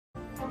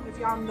If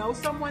y'all know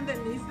someone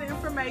that needs the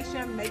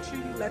information, make sure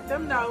you let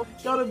them know.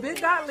 Go to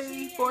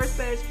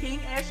bit.ly/King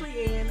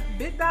Ashley Ann,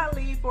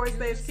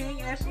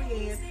 bit.ly/King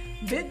Ashley Ann,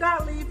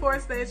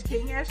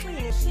 bit.ly/King Ashley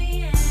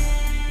Ann.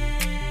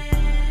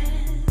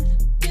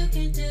 You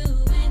can do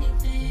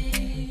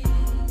anything.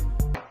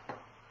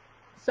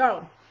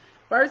 So,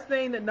 first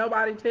thing that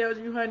nobody tells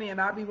you, honey,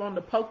 and I be wanting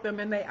to poke them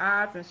in their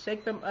eyes and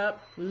shake them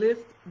up,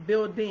 list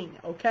building,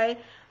 okay?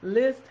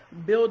 List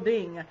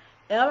building,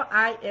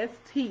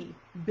 L-I-S-T,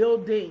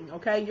 building,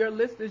 okay? Your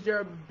list is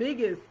your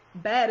biggest,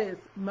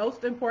 baddest,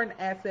 most important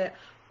asset,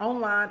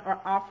 online or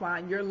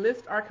offline. Your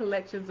lists are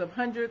collections of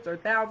hundreds or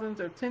thousands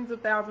or tens of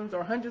thousands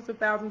or hundreds of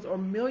thousands or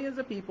millions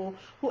of people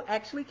who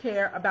actually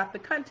care about the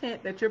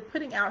content that you're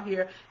putting out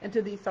here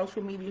into these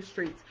social media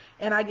streets.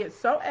 And I get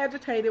so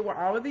agitated when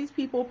all of these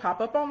people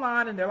pop up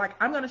online and they're like,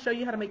 I'm going to show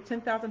you how to make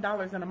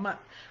 $10,000 in a month.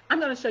 I'm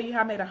going to show you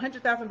how I made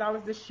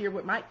 $100,000 this year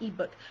with my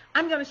ebook.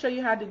 I'm going to show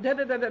you how to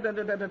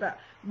da-da-da-da-da-da-da-da.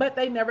 But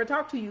they never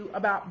talk to you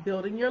about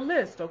building your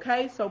list,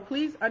 okay? So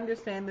please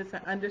understand this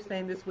and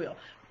understand this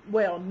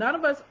well, none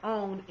of us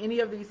own any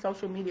of these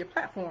social media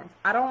platforms.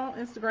 I don't own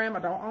Instagram, I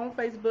don't own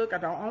Facebook, I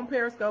don't own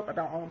Periscope, I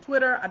don't own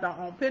Twitter, I don't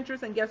own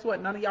Pinterest, and guess what?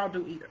 None of y'all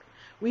do either.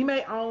 We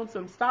may own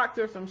some stocks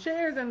or some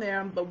shares in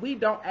them, but we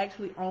don't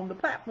actually own the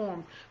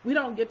platforms. We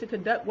don't get to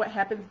conduct what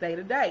happens day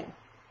to day.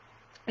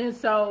 And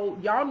so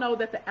y'all know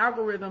that the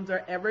algorithms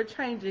are ever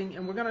changing,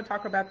 and we're going to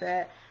talk about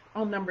that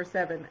on number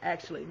 7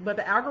 actually. But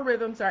the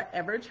algorithms are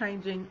ever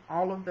changing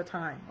all of the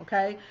time,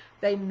 okay?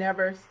 They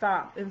never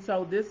stop. And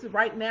so this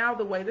right now,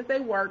 the way that they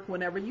work,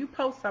 whenever you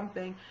post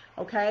something,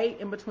 okay,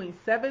 in between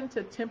 7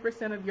 to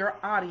 10% of your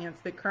audience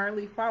that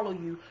currently follow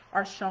you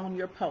are shown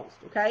your post,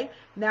 okay?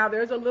 Now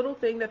there's a little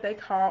thing that they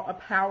call a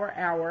power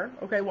hour,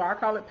 okay? Well, I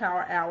call it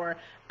power hour.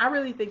 I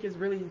really think it's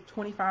really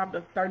 25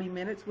 to 30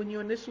 minutes when you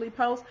initially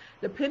post,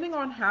 depending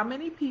on how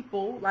many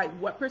people, like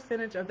what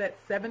percentage of that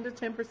 7 to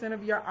 10%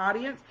 of your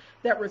audience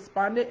that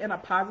responded in a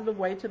positive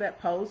way to that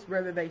post,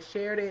 whether they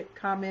shared it,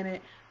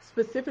 commented,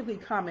 specifically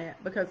comment,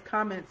 because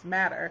comments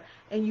matter,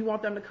 and you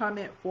want them to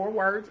comment 4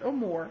 words or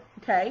more,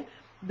 okay?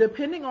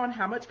 Depending on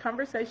how much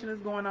conversation is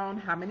going on,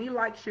 how many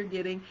likes you're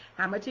getting,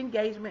 how much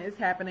engagement is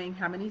happening,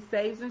 how many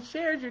saves and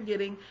shares you're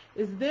getting,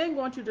 is then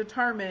going to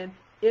determine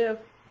if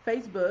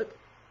Facebook,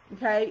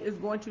 okay, is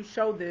going to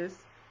show this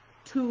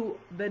to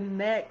the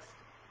next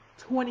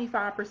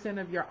 25%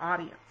 of your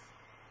audience.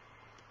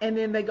 And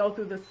then they go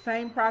through the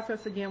same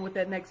process again with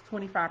that next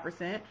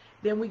 25%.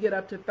 Then we get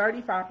up to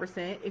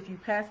 35%. If you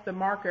pass the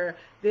marker,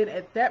 then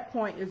at that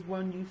point is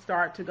when you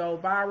start to go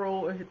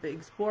viral or hit the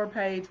explore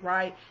page,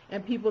 right?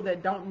 And people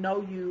that don't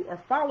know you or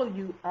follow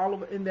you,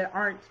 and that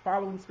aren't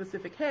following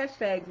specific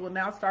hashtags, will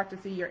now start to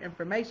see your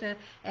information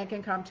and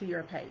can come to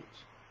your page.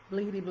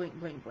 Blinkety blink,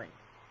 blink, blink.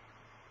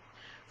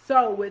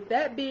 So with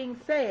that being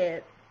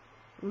said,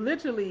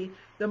 literally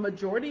the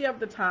majority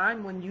of the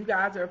time when you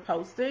guys are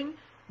posting,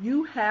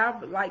 you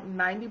have like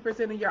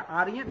 90% of your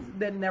audience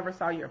that never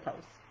saw your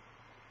post.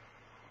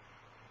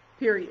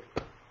 Period.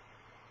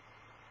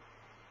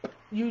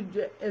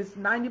 It's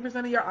 90%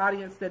 of your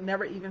audience that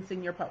never even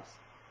seen your post.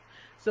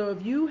 So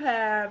if you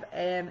have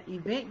an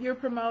event you're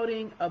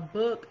promoting, a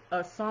book,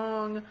 a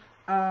song,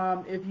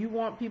 if you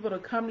want people to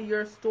come to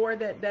your store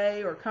that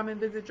day or come and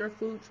visit your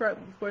food truck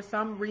for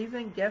some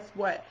reason, guess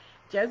what?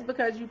 Just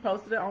because you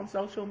posted it on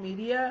social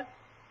media,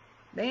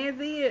 that's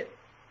it.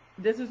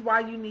 This is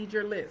why you need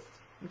your list.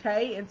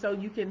 Okay, and so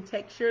you can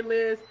text your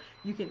list,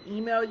 you can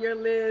email your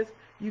list,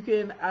 you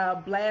can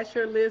blast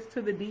your list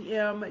to the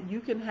DM, you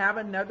can have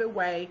another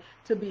way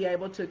to be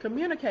able to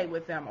communicate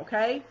with them,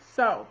 okay?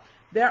 So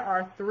there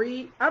are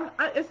 3,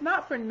 it's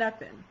not for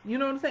nothing, you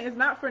know what I'm saying? It's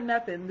not for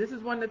nothing. This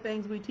is one of the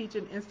things we teach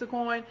in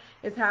Instacoin,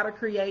 is how to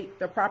create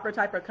the proper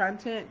type of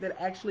content that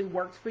actually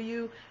works for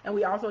you, and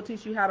we also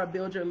teach you how to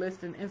build your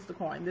list in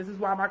Instacoin. This is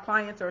why my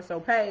clients are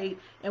so paid,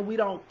 and we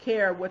don't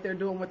care what they're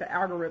doing with the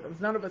algorithms.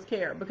 None of us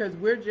care, because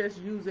we're just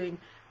using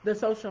the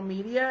social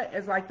media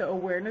as like the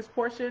awareness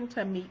portion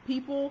to meet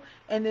people,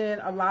 and then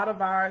a lot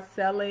of our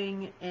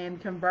selling and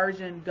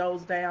conversion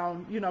goes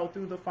down, you know,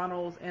 through the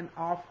funnels and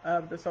off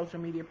of the social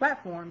media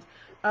platforms.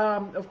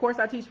 Of course,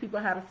 I teach people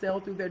how to sell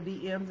through their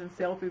DMs and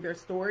sell through their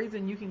stories,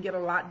 and you can get a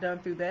lot done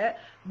through that.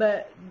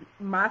 But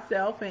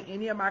myself and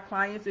any of my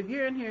clients, if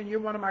you're in here and you're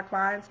one of my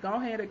clients, go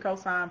ahead and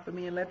co-sign for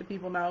me and let the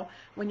people know.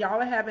 When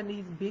y'all are having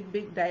these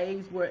big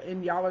days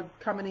and y'all are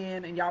coming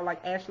in and y'all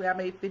like, Ashley, I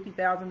made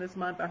 $50,000 this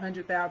month,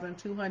 $100,000,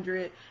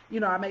 200, you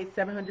know, I made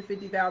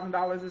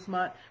 $750,000 this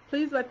month.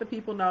 Please let the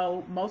people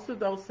know most of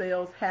those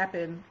sales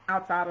happen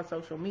outside of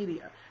social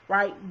media,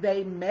 right?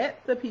 They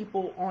met the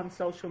people on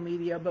social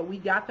media, but we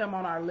got them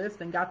on our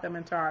list and got them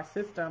into our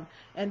system,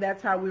 and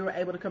that's how we were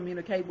able to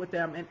communicate with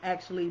them and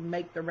actually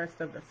make the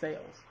rest of the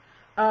sales.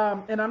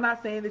 And I'm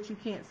not saying that you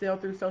can't sell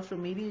through social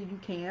media, you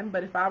can,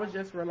 but if I was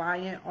just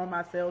reliant on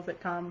my sales that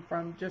come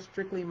from just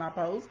strictly my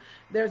posts,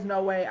 there's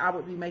no way I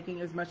would be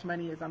making as much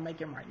money as I'm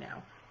making right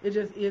now. It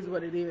just is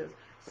what it is.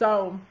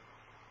 So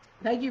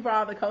Thank you for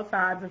all the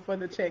cosigns and for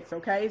the checks,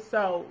 okay?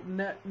 So,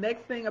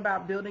 next thing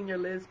about building your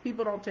list,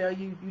 people don't tell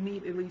you you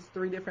need at least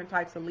 3 different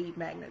types of lead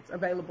magnets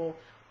available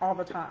all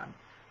the time.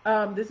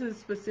 This is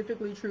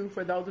specifically true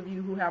for those of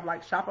you who have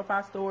like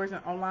Shopify stores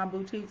and online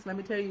boutiques. Let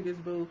me tell you this,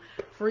 boo.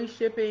 Free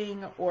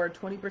shipping or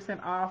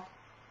 20% off,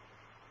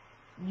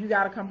 you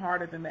got to come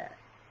harder than that.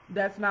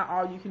 That's not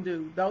all you can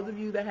do. Those of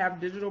you that have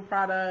digital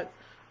products,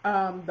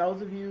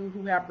 those of you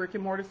who have brick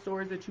and mortar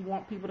stores that you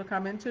want people to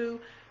come into,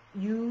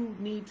 you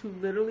need to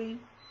literally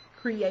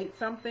create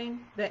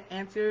something that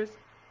answers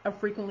a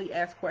frequently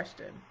asked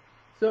question.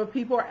 So if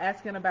people are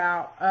asking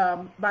about,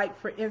 like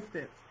for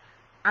instance,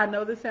 I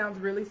know this sounds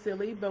really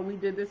silly, but we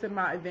did this in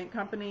my event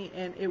company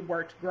and it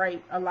worked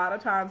great. A lot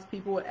of times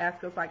people would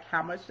ask us like,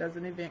 how much does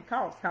an event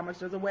cost? How much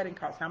does a wedding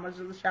cost? How much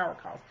does a shower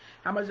cost?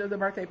 How much does a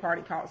birthday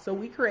party cost? So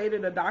we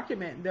created a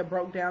document that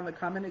broke down the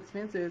common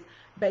expenses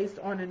based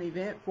on an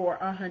event for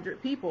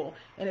 100 people.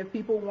 And if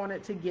people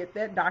wanted to get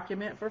that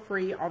document for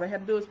free, all they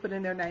had to do is put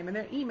in their name and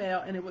their email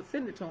and it would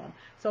send it to them.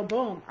 So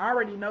boom, I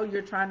already know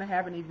you're trying to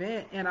have an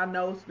event, and I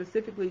know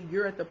specifically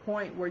you're at the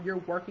point where you're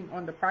working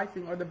on the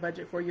pricing or the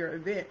budget for your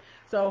event.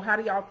 So how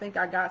do y'all think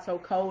I got so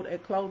cold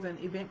at closing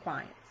event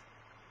clients?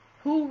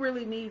 Who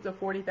really needs a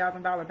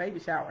 $40,000 baby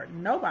shower?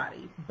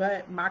 Nobody.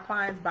 But my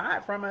clients buy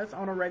it from us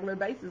on a regular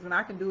basis, and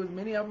I can do as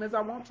many of them as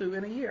I want to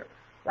in a year,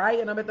 right?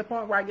 And I'm at the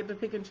point where I get to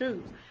pick and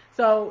choose.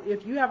 So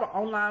if you have an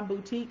online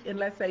boutique, and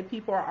let's say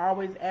people are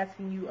always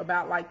asking you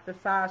about like the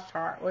size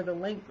chart or the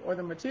length or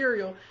the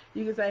material,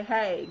 you can say,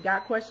 hey,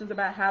 got questions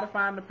about how to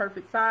find the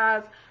perfect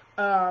size?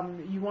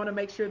 You want to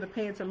make sure the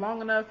pants are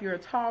long enough, you're a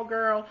tall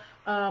girl,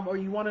 or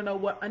you want to know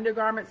what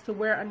undergarments to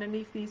wear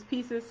underneath these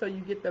pieces so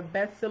you get the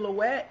best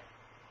silhouette,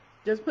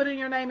 just put in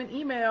your name and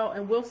email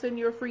and we'll send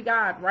you a free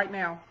guide right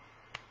now.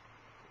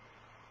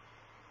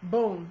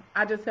 Boom,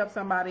 I just helped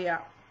somebody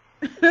out.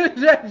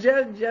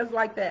 just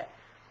like that.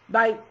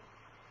 Like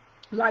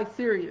like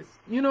serious.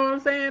 You know what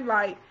I'm saying?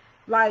 Like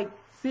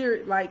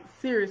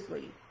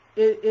seriously.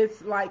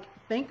 It's like,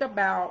 think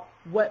about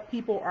what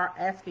people are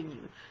asking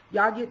you.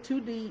 Y'all get too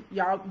deep,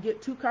 y'all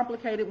get too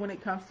complicated when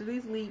it comes to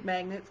these lead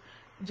magnets.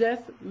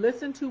 Just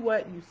listen to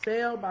what you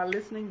sell. By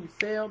listening, you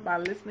sell. By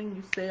listening,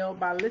 you sell.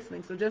 By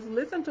listening. So just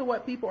listen to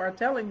what people are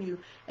telling you,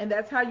 and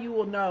that's how you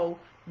will know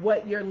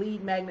what your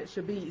lead magnet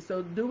should be.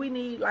 So do we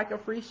need like a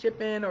free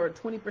shipping or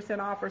 20%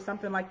 off or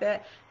something like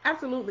that?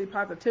 Absolutely,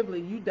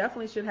 positively. You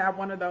definitely should have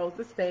one of those,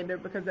 the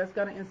standard, because that's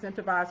going to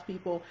incentivize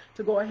people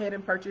to go ahead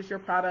and purchase your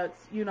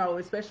products, you know,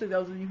 especially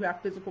those of you who have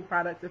physical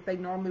products if they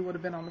normally would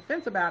have been on the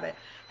fence about it.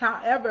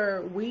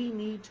 However, we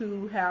need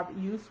to have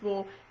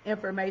useful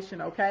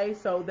information, okay?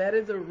 So that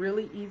is a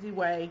really easy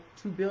way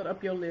to build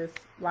up your list,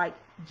 like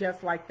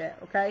just like that,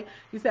 okay?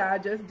 You say, I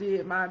just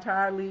did my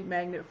entire lead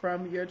magnet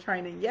from your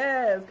training.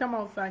 Yes, come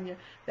on, Sonia.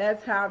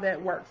 That's how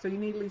that works. So you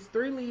need at least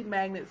 3 lead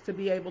magnets to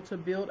be able to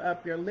build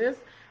up your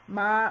list.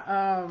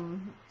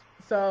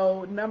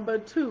 So number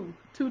 2,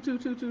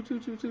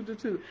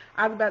 2.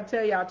 I was about to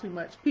tell y'all too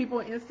much.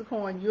 People in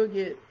Instacoin, you'll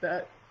get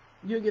the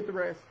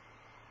rest.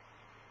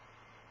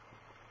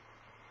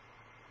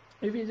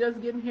 If you're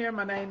just getting here,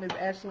 my name is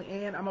Ashley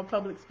Ann. I'm a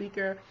public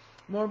speaker.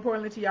 More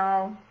importantly to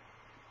y'all,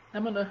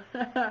 I'm an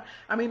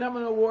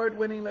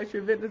award-winning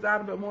luxury event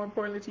designer, but more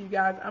importantly to you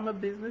guys, I'm a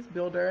business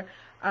builder.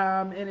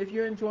 And if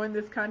you're enjoying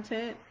this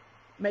content,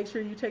 make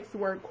sure you text the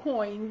word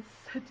coins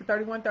to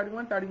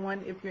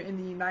 313131 if you're in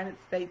the United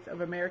States of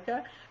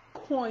America.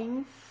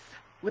 Coins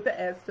with the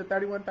S to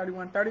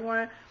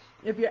 313131.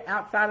 If you're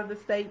outside of the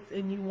States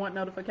and you want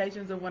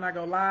notifications of when I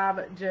go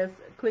live, just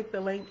click the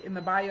link in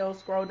the bio,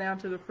 scroll down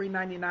to the free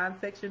 99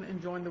 section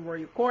and join the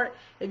Royal Court.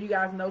 If you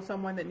guys know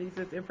someone that needs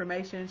this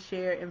information,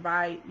 share,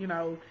 invite, you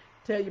know,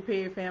 tell your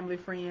peer, family,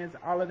 friends,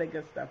 all of that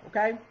good stuff,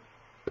 okay?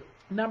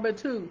 Number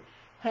 2,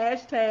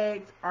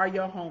 hashtags are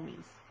your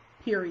homies,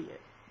 period,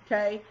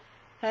 okay?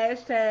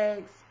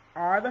 Hashtags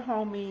are the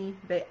homie,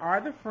 they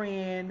are the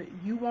friend.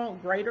 You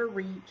want greater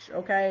reach,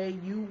 okay?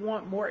 You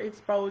want more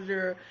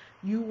exposure.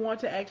 You want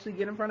to actually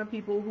get in front of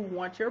people who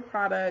want your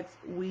products.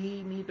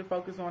 We need to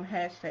focus on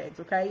hashtags,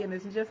 okay? And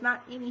this is just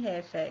not any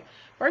hashtag.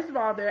 First of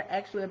all, there are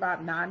actually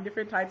about 9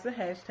 different types of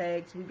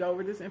hashtags. We go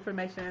over this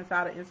information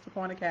inside of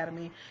Instacoin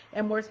Academy.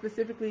 And more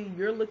specifically,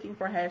 you're looking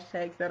for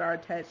hashtags that are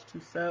attached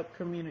to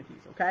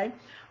sub-communities, okay?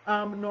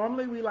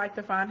 Normally, we like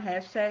to find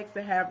hashtags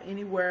that have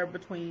anywhere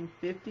between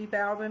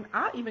 50,000.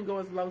 I'll even go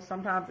as low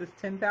sometimes as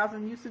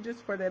 10,000 usages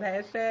for that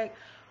hashtag,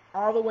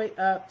 all the way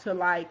up to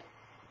like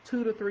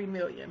 2 to 3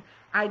 million.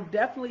 I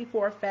definitely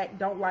for a fact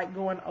don't like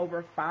going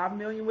over 5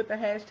 million with the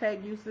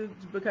hashtag usage,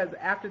 because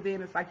after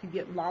then it's like you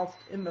get lost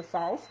in the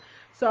sauce.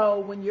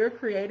 So when you're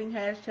creating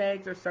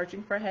hashtags or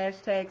searching for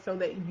hashtags so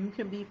that you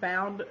can be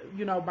found,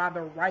 you know, by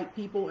the right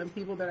people and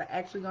people that are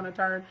actually going to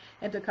turn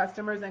into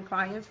customers and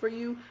clients for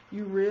you,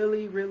 you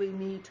really, really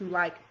need to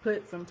like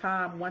put some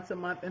time once a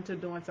month into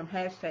doing some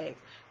hashtags.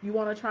 You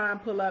want to try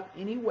and pull up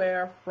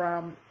anywhere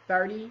from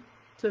 30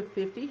 to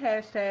 50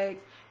 hashtags,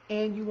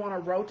 and you want to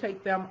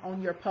rotate them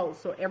on your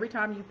post. So every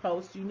time you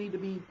post, you need to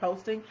be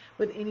posting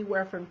with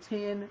anywhere from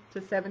 10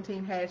 to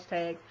 17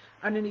 hashtags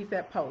underneath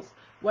that post.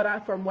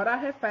 From what I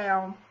have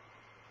found,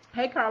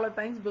 hey Carla,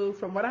 thanks boo.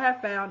 From what I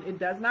have found, it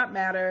does not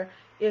matter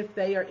if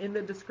they are in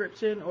the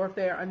description or if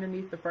they are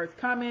underneath the first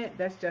comment.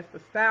 That's just a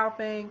style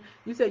thing.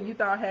 You said you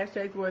thought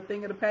hashtags were a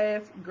thing of the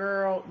past.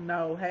 Girl,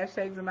 no.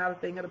 Hashtags are not a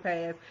thing of the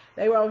past.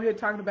 They were over here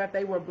talking about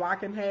they were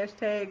blocking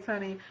hashtags,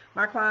 honey.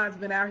 My clients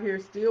been out here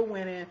still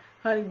winning,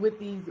 honey, with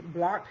these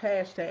blocked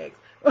hashtags.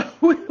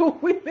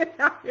 We've been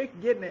out here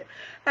getting it.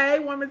 Hey,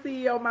 Woman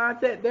CEO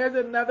Mindset. There's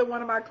another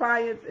one of my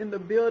clients in the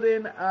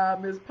building,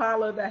 Ms.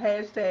 Paula, the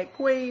hashtag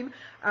queen.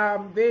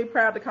 I'm very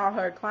proud to call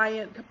her a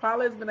client.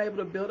 Paula has been able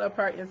to build up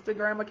her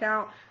Instagram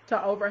account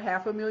to over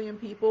 500,000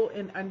 people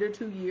in under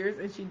 2 years,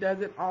 and she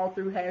does it all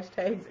through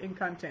hashtags and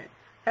content.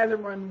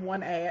 Hasn't run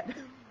one ad.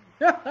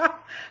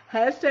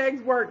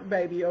 Hashtags work,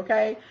 baby,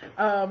 okay?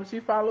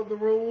 She followed the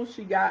rules.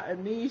 She got a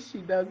niche. She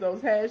does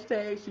those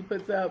hashtags. She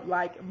puts up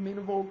like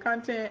meaningful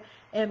content,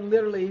 and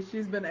literally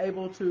she's been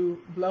able to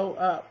blow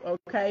up,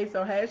 okay?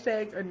 So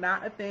hashtags are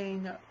not a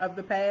thing of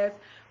the past,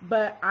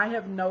 but I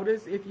have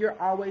noticed if you're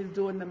always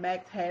doing the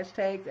max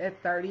hashtags at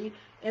 30,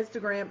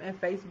 Instagram and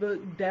Facebook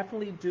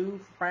definitely do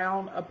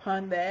frown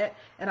upon that,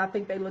 and I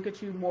think they look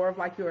at you more of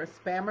like you're a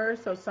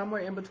spammer. So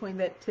somewhere in between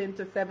that 10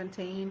 to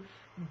 17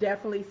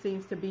 definitely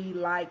seems to be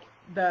like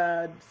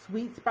the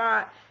sweet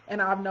spot,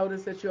 and I've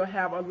noticed that you'll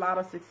have a lot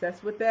of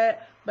success with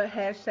that, but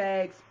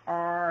hashtags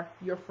are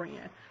your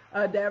friend.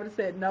 David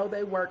said, no,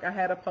 they work. I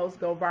had a post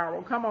go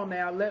viral. Come on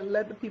now,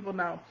 let the people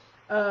know.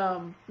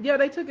 Yeah,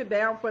 they took it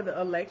down for the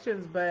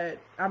elections, but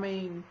I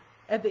mean,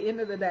 at the end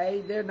of the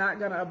day, they're not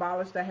going to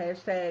abolish the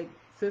hashtag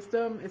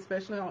system,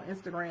 especially on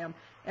Instagram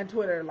and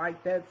Twitter.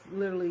 Like, that's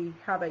literally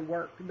how they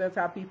work. That's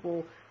how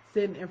people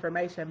send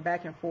information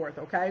back and forth,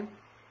 okay?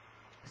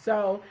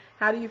 So,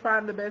 how do you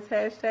find the best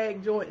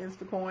hashtag? Join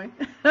Instacoin.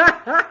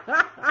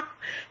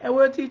 And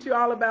we'll teach you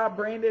all about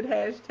branded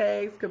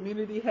hashtags,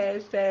 community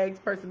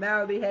hashtags,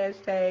 personality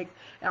hashtags,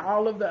 and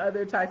all of the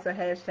other types of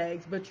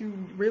hashtags. But you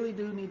really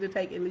do need to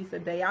take at least a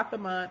day out the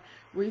month,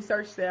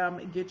 research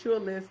them, get you a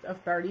list of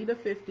 30 to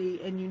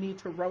 50, and you need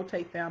to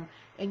rotate them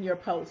in your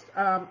post.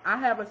 I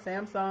have a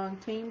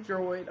Samsung Team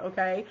Droid,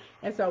 okay?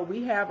 And so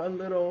we have a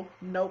little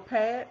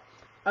notepad.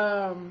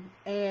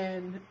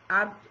 And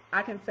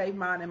I can save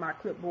mine in my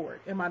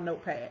clipboard, in my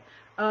notepad.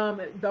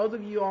 Those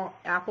of you on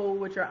Apple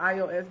with your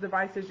iOS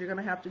devices, you're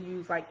going to have to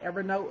use like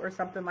Evernote or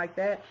something like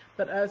that.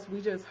 But us,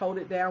 we just hold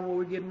it down when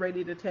we're getting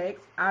ready to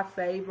text. I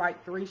save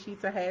like 3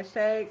 sheets of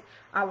hashtags.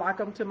 I lock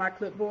them to my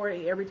clipboard,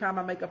 and every time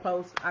I make a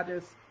post, I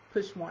just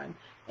push one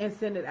and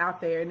send it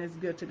out there, and it's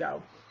good to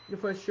go.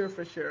 For sure,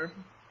 for sure.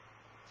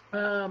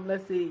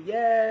 Let's see.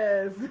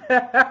 Yes.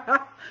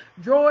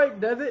 Droid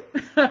does it.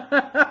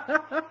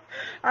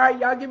 All right,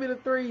 y'all give me the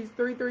threes.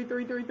 3, 3,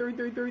 3, 3, 3,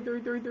 3, 3,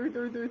 3, 3, 3,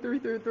 3, 3, 3,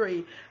 3,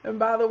 3. And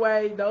by the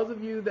way, those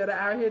of you that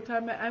are out here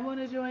talking about, I want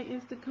to join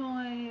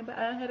Instacoin, but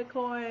I had a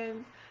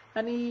coins.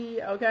 Honey,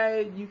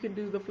 okay, you can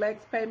do the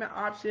flex payment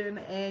option,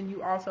 and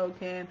you also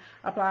can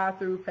apply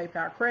through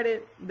PayPal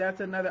credit. That's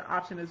another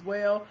option as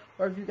well.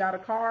 Or if you got a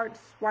card,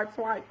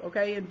 swipe,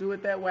 okay, and do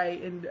it that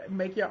way and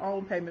make your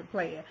own payment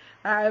plan.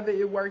 However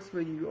it works for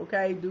you,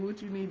 okay? Do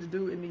what you need to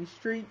do in these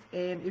streets,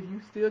 and if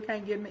you still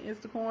can't get into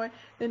Instacoin,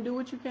 then do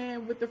what you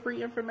can with the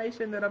free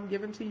information that I'm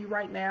giving to you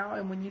right now.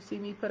 And when you see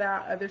me put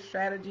out other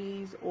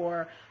strategies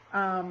or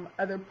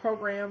other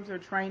programs or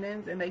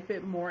trainings and they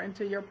fit more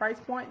into your price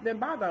point, then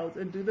buy those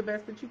and do the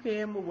best that you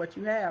can with what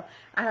you have.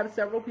 I have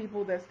several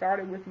people that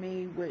started with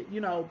me with,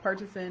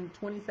 purchasing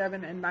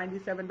 $27 and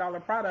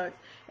 $97 products,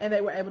 and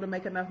they were able to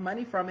make enough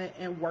money from it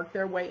and work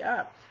their way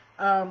up.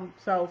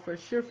 So for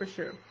sure.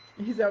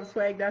 He's up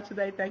swagged out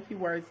today. Thank you,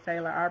 words,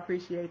 Taylor. I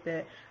appreciate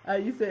that.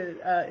 You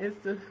said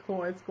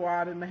Instacoin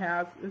squad in the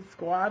house.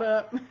 Squad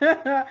up.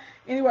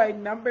 Anyway,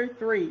 number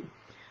 3.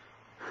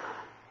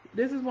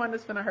 This is one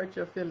that's going to hurt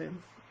your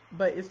feelings,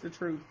 but it's the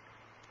truth.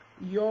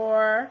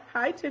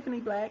 Hi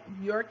Tiffany Black,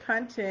 your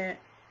content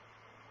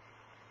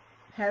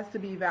has to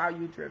be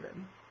value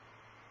driven.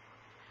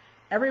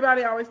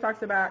 Everybody always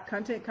talks about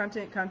content,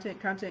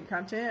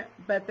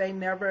 but they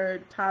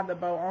never tie the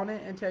bow on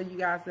it and tell you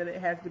guys that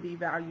it has to be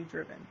value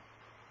driven.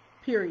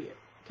 Period.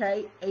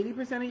 Okay?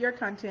 80% of your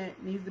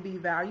content needs to be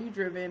value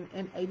driven,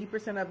 and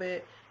 80% of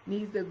it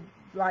needs to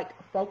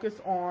focus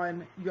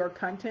on your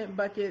content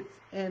buckets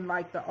and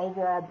the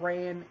overall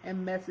brand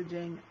and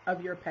messaging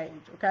of your page.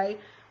 Okay?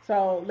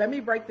 So let me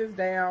break this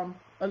down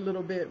a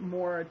little bit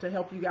more to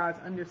help you guys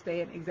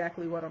understand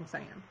exactly what I'm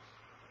saying.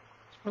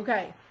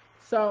 Okay.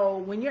 So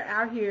when you're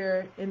out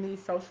here in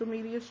these social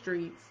media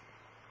streets,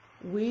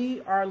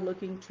 we are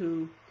looking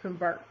to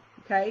convert,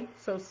 okay?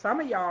 So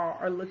some of y'all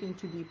are looking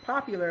to be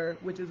popular,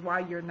 which is why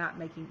you're not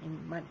making any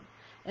money.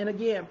 And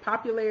again,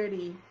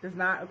 popularity does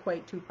not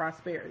equate to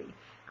prosperity.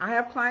 I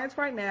have clients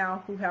right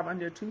now who have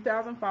under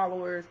 2,000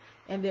 followers,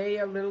 and they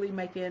are literally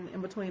making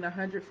in between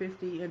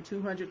 $150,000 and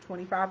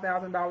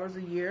 $225,000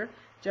 a year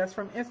just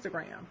from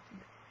Instagram.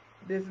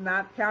 This is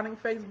not counting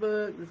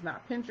Facebook. This is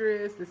not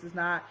Pinterest. This is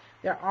not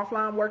their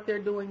offline work they're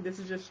doing. This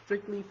is just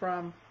strictly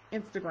from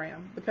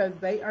Instagram, because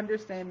they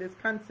understand this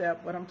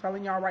concept, what I'm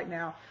telling y'all right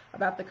now,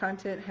 about the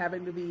content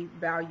having to be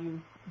value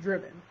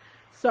driven.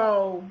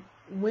 So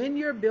when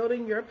you're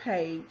building your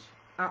page,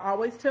 I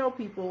always tell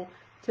people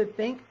to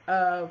think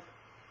of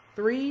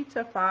 3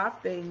 to 5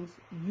 things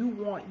you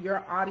want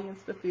your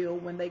audience to feel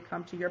when they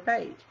come to your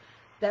page.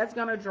 That's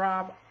going to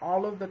drive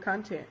all of the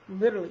content.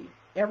 Literally,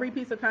 every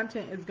piece of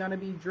content is going to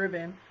be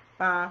driven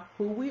by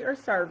who we are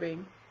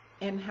serving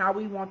and how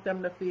we want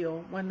them to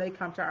feel when they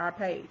come to our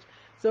page.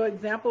 So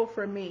example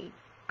for me,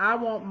 I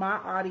want my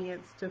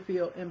audience to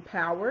feel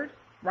empowered,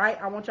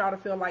 right? I want y'all to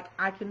feel like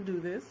I can do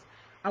this.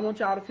 I want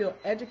y'all to feel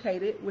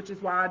educated, which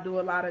is why I do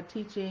a lot of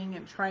teaching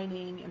and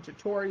training and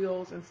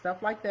tutorials and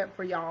stuff like that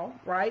for y'all,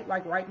 right?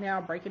 Like right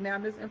now, breaking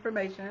down this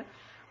information.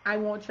 I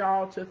want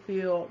y'all to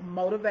feel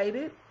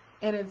motivated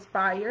and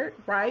inspired,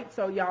 right?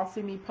 So y'all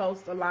see me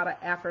post a lot of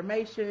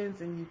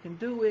affirmations and you can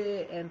do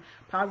it and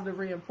positive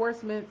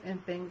reinforcements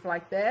and things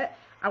like that.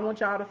 I want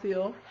y'all to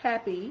feel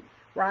happy,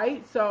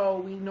 right?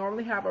 So we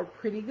normally have a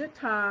pretty good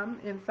time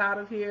inside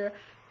of here.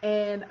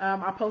 And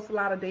I post a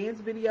lot of dance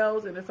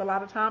videos, and it's a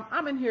lot of time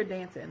I'm in here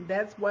dancing.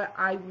 That's what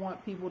I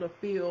want people to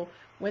feel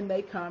when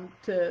they come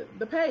to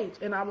the page.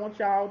 And I want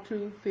y'all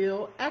to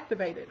feel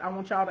activated. I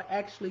want y'all to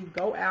actually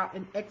go out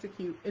and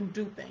execute and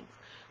do things.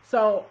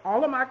 So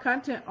all of my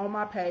content on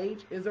my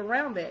page is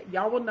around that.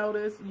 Y'all will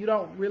notice you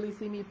don't really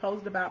see me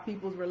post about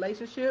people's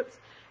relationships.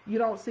 You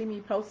don't see me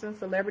posting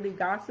celebrity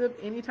gossip.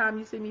 Anytime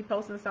you see me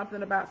posting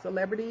something about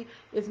celebrity,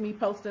 it's me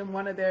posting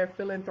one of their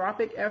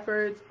philanthropic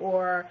efforts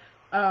or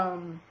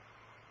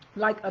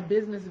like a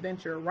business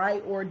venture,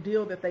 right? Or a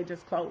deal that they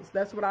just closed.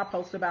 That's what I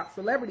post about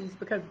celebrities,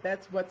 because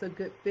that's what's a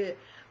good fit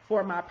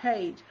for my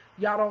page.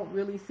 Y'all don't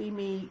really see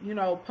me,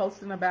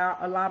 posting about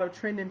a lot of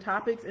trending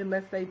topics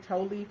unless they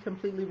totally,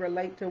 completely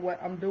relate to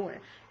what I'm doing.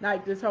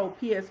 Like this whole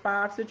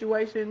PS5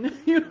 situation,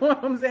 you know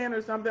what I'm saying,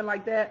 or something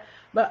like that.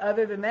 But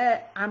other than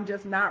that, I'm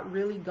just not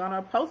really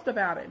gonna post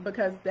about it,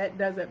 because that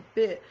doesn't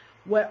fit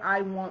what I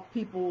want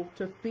people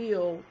to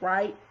feel,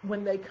 right,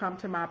 when they come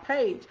to my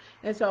page.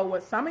 And so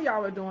what some of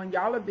y'all are doing,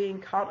 y'all are being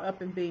caught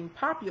up in being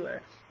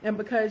popular. And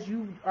because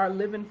you are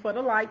living for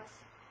the likes,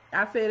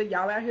 I said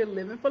y'all out here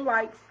living for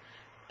likes,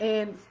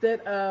 instead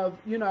of,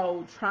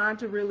 trying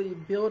to really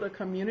build a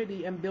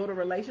community and build a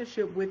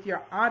relationship with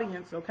your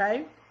audience,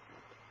 okay?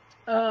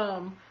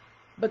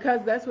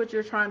 Because that's what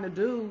you're trying to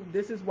do.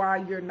 This is why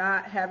you're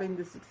not having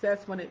the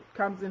success when it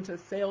comes into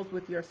sales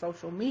with your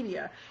social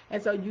media.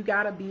 And so you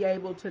got to be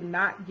able to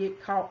not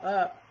get caught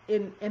up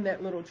in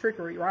that little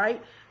trickery,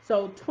 right?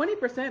 So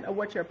 20% of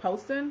what you're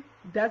posting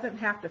doesn't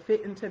have to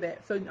fit into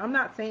that. So I'm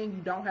not saying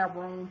you don't have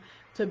room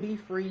to be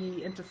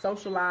free and to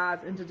socialize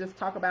and to just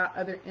talk about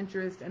other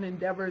interests and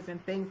endeavors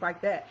and things like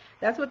that.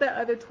 That's what that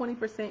other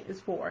 20% is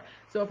for.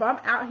 So if I'm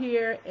out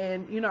here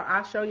and,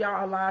 I show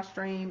y'all a live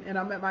stream and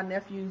I'm at my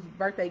nephew's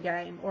birthday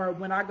game, or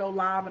when I go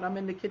live and I'm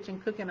in the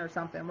kitchen cooking or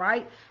something,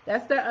 right?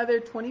 That's the other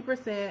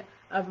 20%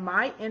 of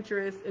my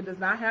interest. It does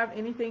not have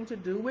anything to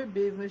do with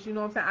business. You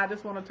know what I'm saying? I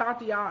just want to talk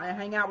to y'all and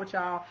hang out with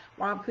y'all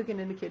while I'm cooking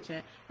in the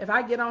kitchen. If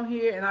I get on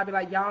here and I be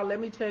like, y'all, let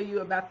me tell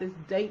you about this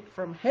date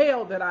from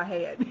hell that I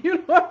had. You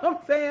know what I'm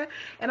saying?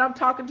 And I'm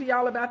talking to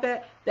y'all about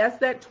that. That's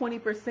that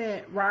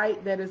 20%,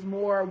 right? That is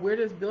more, we're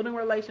just building a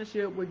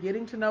relationship. We're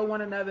getting to know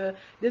one another.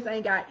 This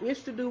ain't got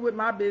ish to do with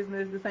my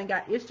business. This ain't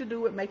got ish to do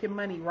with making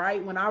money,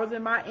 right? When I was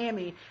in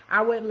Miami,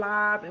 I went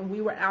live and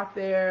we were out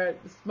there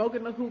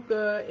smoking the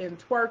hookah and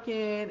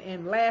twerking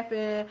and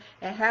laughing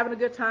and having a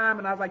good time.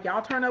 And I was like,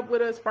 y'all turn up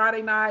with us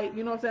Friday night.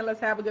 You know what I'm saying?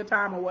 Let's have a good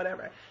time or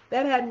whatever.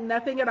 That had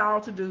nothing at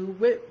all to do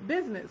with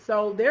business.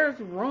 So there's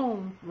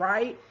room,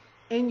 right,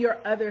 in your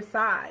other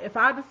side. If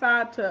I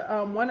decide to,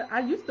 I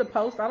used to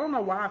post, I don't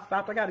know why I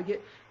stopped, I got to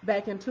get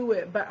back into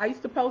it, but I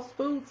used to post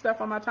food stuff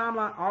on my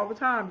timeline all the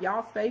time.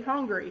 Y'all stay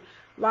hungry,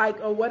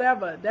 like, or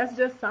whatever. That's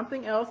just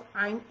something else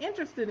I'm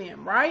interested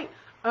in, right?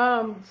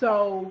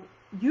 So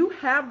you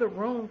have the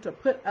room to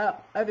put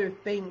up other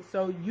things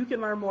so you can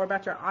learn more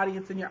about your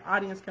audience and your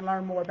audience can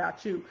learn more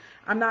about you.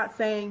 I'm not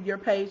saying your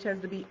page has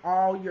to be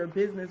all your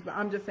business, but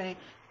I'm just saying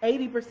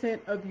 80%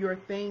 of your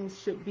things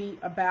should be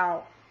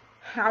about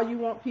how you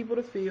want people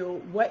to feel,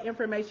 what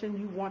information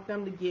you want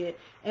them to get,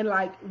 and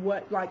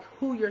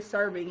who you're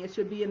serving. It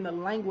should be in the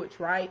language,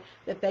 right,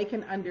 that they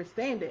can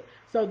understand it.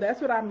 So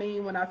that's what I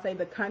mean when I say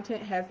the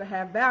content has to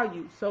have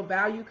value. So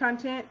value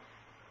content,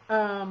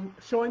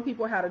 showing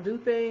people how to do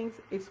things,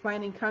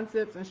 explaining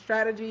concepts and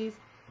strategies,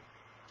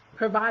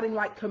 providing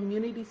like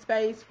community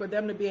space for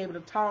them to be able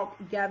to talk,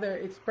 gather,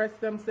 express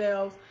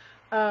themselves,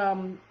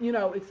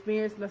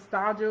 experience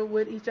nostalgia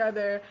with each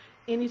other,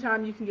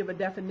 Anytime you can give a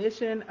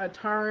definition, a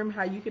term,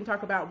 how you can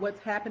talk about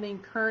what's happening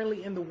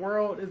currently in the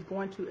world is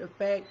going to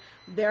affect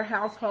their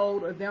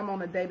household or them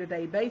on a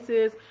day-to-day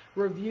basis.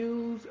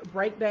 Reviews,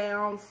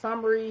 breakdowns,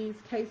 summaries,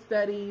 case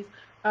studies,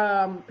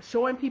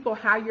 showing people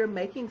how you're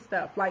making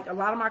stuff. Like a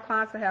lot of my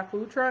clients that have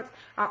food trucks,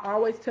 I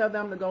always tell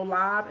them to go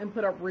live and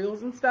put up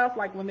reels and stuff.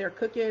 Like when they're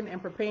cooking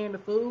and preparing the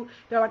food,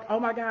 they're like, oh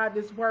my God,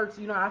 this works.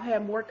 You know, I've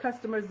had more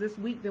customers this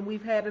week than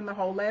we've had in the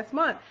whole last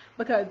month,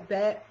 because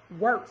that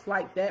works.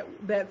 Like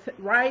that's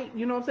right.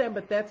 You know what I'm saying?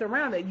 But that's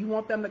around it. You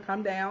want them to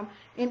come down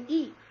and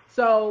eat.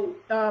 So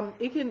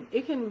it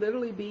can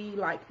literally be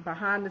like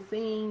behind the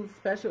scenes,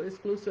 special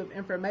exclusive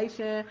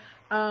information.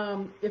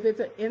 If it's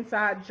an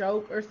inside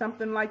joke or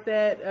something like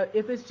that,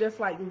 if it's just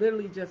like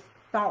literally just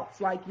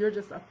thoughts, like you're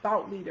just a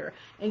thought leader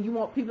and you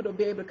want people to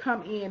be able to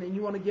come in and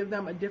you want to give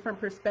them a different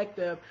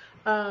perspective.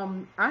 I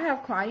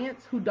have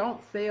clients who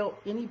don't sell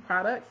any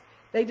products,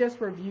 they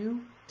just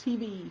review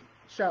TV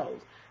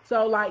shows.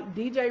 So like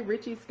DJ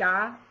Richie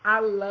Sky, I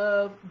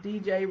love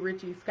DJ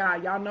Richie Sky.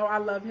 Y'all know I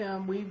love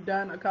him. We've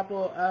done a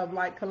couple of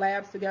like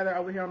collabs together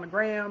over here on the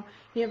gram.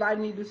 He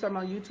invited me to do something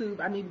on YouTube.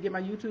 I need to get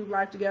my YouTube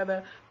life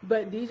together.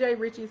 But DJ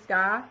Richie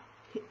Sky,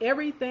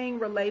 everything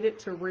related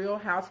to Real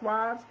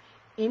Housewives,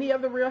 any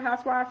of the Real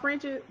Housewives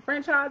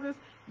franchises,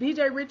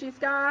 DJ Richie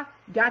Sky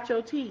got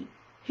your tea.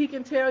 He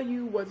can tell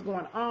you what's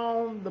going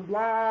on, the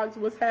blogs,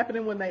 what's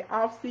happening when they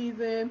off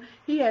season.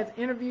 He has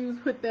interviews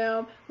with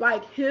them.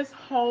 Like his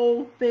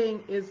whole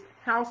thing is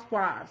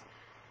housewives.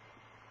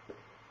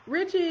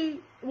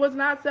 Richie was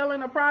not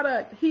selling a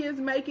product. He is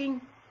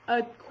making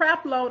a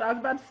crap load. I was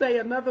about to say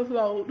another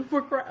load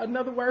for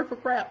another word for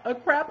crap. A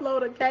crap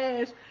load of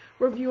cash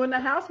reviewing the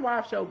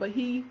housewife show, but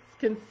he's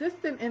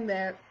consistent in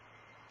that,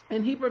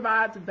 and he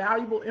provides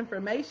valuable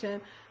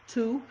information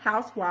to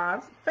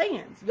housewives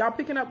fans. Y'all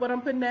picking up what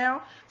I'm putting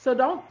down? So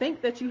don't think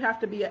that you have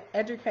to be an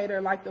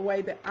educator like the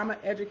way that I'm an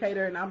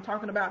educator and I'm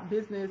talking about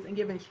business and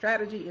giving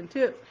strategy and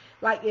tips.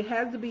 Like it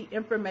has to be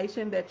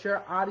information that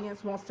your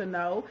audience wants to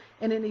know,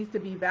 and it needs to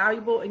be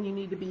valuable, and you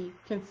need to be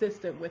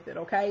consistent with it.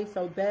 Okay,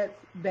 so that's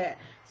that.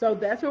 So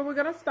that's where we're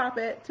gonna stop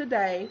at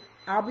today.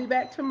 I'll be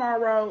back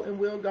tomorrow and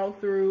we'll go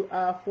through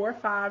 4,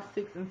 5,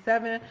 6, and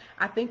 7.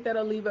 I think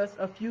that'll leave us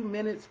a few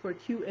minutes for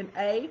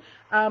Q&A.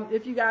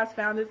 If you guys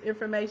found this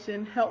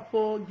information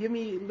helpful, give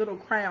me little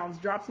crowns.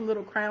 Drop some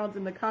little crowns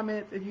in the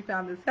comments if you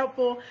found this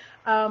helpful.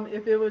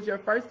 If it was your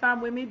first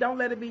time with me, don't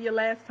let it be your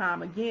last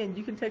time. Again,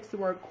 you can text the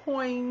word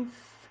coins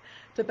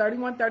to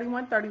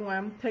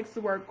 313131. Text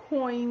the word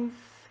coins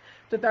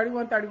to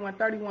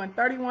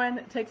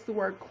 31313131. Text the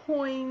word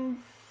coins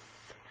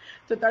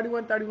to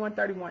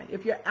 313131.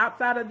 If you're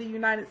outside of the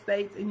United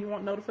States and you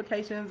want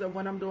notifications of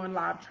when I'm doing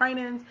live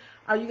trainings,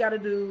 all you got to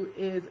do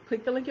is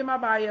click the link in my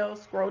bio,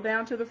 scroll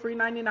down to the free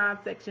 99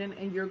 section,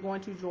 and you're going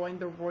to join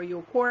the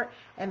Royal Court,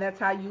 and that's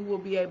how you will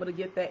be able to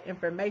get that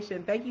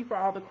information. Thank you for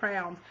all the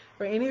crowns.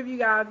 For any of you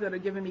guys that are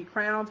giving me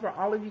crowns, for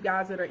all of you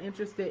guys that are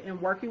interested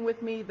in working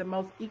with me, the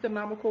most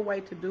economical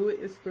way to do it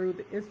is through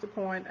the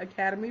Instacoin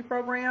Academy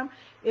program.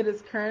 It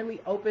is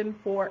currently open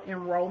for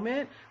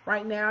enrollment.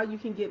 Right now, you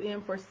can get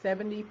in for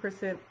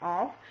 70%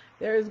 off.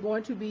 There is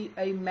going to be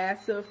a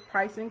massive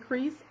price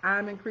increase.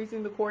 I'm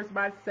increasing the course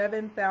by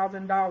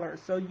 $7,000.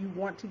 So you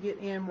want to get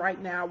in right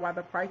now while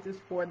the price is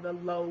for the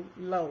low,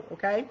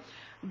 okay?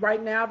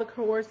 Right now, the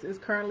course is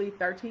currently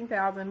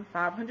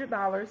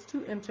 $13,500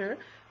 to enter.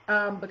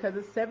 Because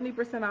it's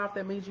 70% off,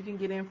 that means you can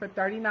get in for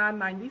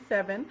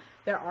 $39.97.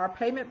 There are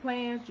payment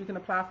plans. You can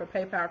apply for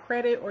PayPal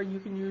credit, or you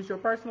can use your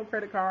personal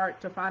credit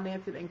card to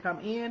finance it and come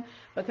in.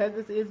 Because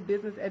this is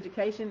business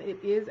education, it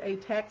is a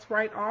tax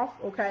write-off,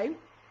 okay?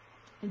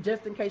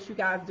 Just in case you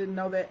guys didn't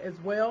know that as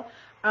well.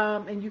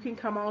 And you can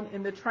come on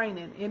in the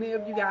training. Any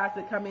of you guys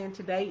that come in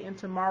today and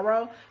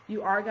tomorrow,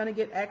 you are going to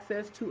get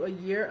access to a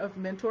year of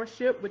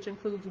mentorship, which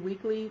includes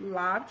weekly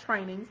live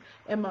trainings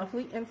and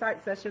monthly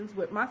insight sessions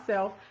with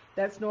myself.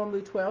 That's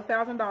normally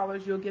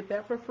 $12,000. You'll get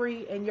that for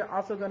free, and you're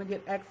also going to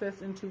get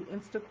access into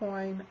into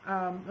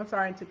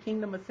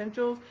Kingdom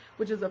Essentials,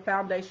 which is a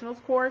foundationals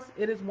course.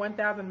 It is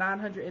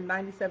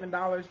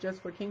 $1,997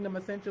 just for Kingdom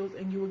Essentials,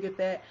 and you will get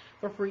that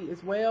for free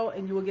as well,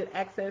 and you will get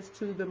access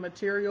to the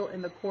material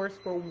in the course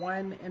for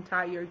 1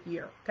 entire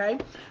year, okay?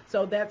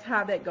 So that's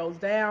how that goes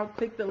down.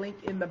 Click the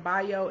link in the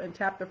bio and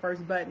tap the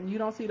first button. You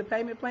don't see the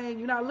payment plan,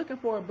 you're not looking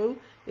for it, boo.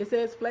 It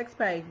says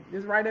FlexPay.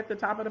 It's right at the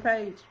top of the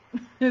page.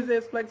 It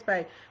says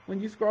FlexPay.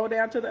 When you scroll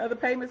down to the other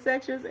payment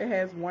sections, it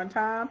has one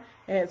time,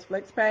 it has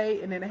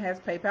FlexPay, and then it has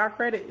PayPal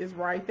credit. It's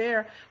right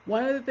there.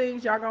 One of the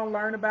things y'all gonna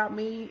learn about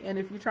me, and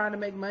if you're trying to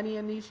make money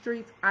in these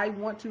streets, I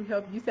want to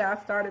help you. Say I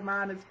started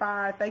mine as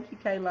 5. Thank you,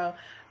 Kayla.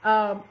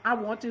 I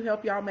want to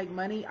help y'all make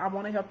money. I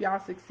want to help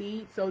y'all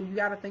succeed. So you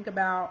got to think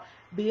about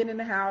being in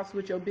the house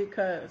with your big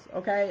cuz,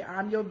 okay?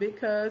 I'm your big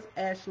cuz,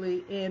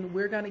 Ashley, and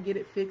we're going to get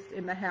it fixed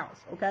in the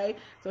house, okay?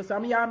 So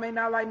some of y'all may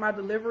not like my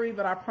delivery,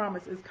 but I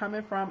promise it's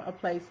coming from a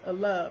place of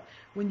love.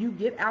 When you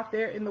get out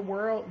there in the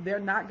world, they're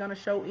not going to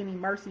show any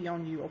mercy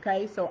on you,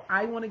 okay? So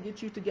I want to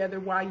get you together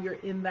while you're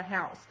in the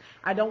house.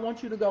 I don't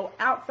want you to go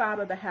outside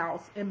of the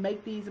house and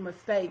make these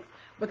mistakes,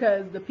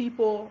 because the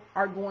people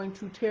are going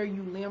to tear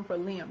you limb for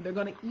limb. They're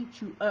going to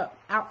eat you up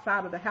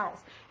outside of the house.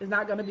 It's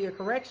not going to be a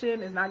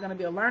correction. It's not going to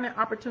be a learning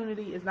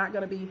opportunity. It's not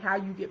going to be how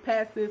you get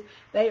past this.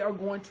 They are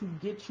going to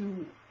get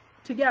you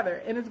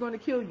together, and it's going to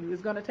kill you.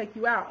 It's going to take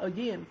you out.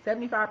 Again,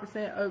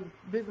 75% of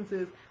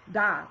businesses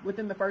die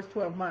within the first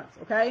 12 months,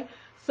 okay?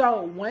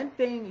 So one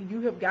thing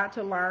you have got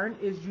to learn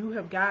is you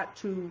have got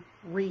to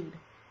read.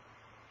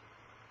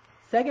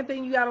 Second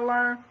thing you got to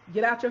learn,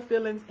 get out your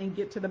feelings and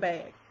get to the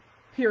bag.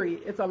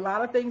 Period. It's a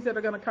lot of things that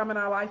are going to come in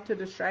our life to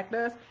distract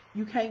us.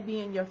 You can't be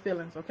in your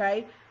feelings,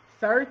 okay?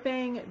 Third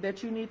thing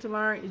that you need to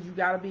learn is you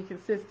got to be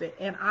consistent.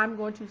 And I'm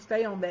going to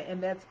stay on that,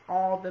 and that's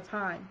all the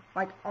time.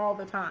 Like all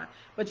the time.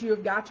 But you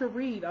have got to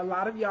read. A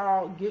lot of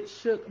y'all get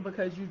shook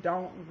because you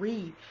don't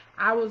read.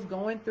 I was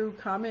going through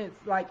comments,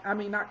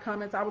 not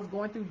comments, I was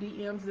going through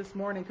DMs this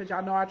morning, because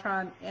y'all know I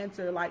try and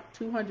answer like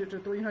 200 to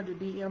 300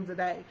 DMs a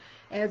day.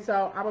 And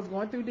so I was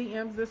going through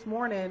DMs this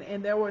morning,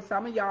 and there were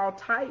some of y'all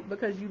tight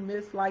because you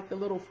missed like the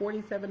little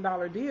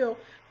 $47 deal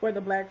for the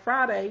Black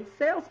Friday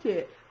sales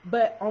kit.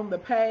 But on the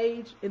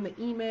page, in the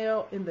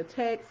email, in the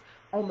text,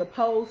 on the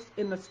post,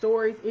 in the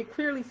stories, it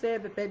clearly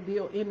said that that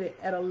deal ended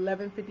at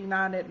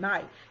 11:59 at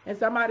night. And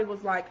somebody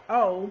was like,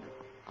 oh,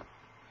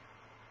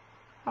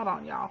 hold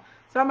on, y'all.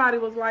 Somebody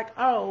was like,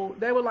 oh,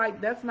 they were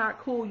like, that's not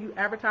cool. You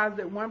advertised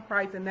at one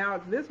price and now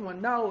it's this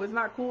one. No, it's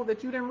not cool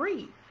that you didn't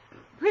read.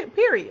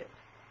 Period.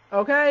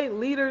 Okay?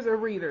 Leaders or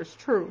readers.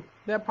 True.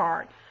 That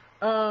part.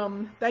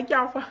 Thank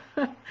y'all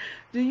for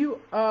do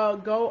you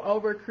go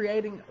over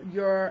creating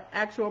your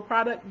actual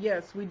product?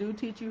 Yes, we do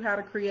teach you how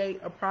to create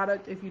a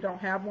product if you don't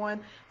have one.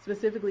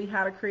 Specifically,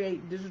 how to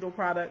create digital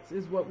products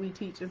is what we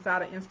teach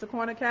inside of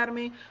Instacoin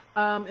Academy.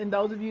 And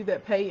those of you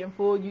that pay in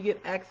full, you get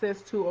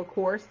access to a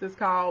course that's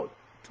called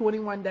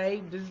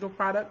 21-day digital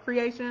product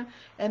creation,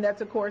 and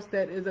that's a course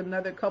that is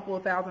another couple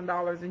of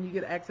 $1,000s, and you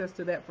get access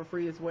to that for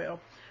free as well.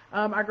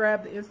 I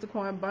grabbed the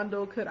Instacoin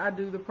bundle. Could I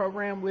do the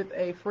program with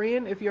a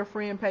friend? If your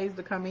friend pays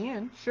to come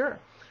in, sure.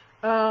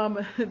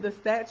 The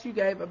stats you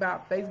gave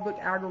about Facebook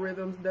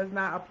algorithms does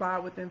not apply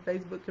within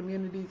Facebook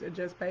communities or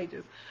just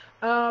pages.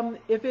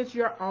 If it's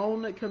your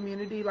own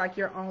community, like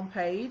your own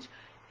page,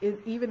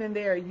 even in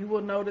there, you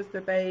will notice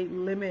that they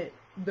limit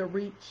the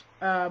reach.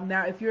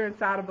 Now, if you're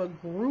inside of a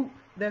group,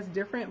 that's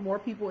different. More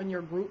people in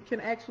your group can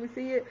actually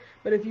see it.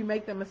 But if you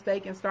make the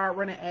mistake and start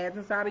running ads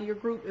inside of your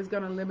group, it's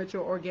going to limit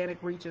your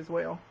organic reach as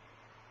well.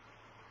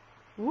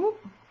 Whoop.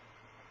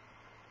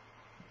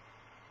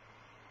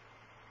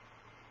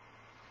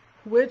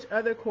 Which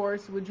other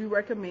course would you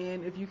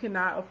recommend if you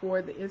cannot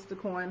afford the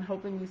Instacoin?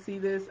 Hoping you see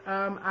this.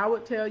 I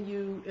would tell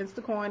you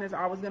Instacoin is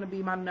always going to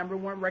be my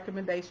 #1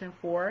 recommendation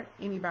for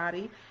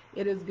anybody.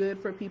 It is good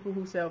for people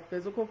who sell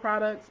physical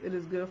products. It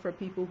is good for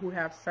people who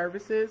have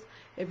services.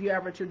 If you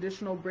have a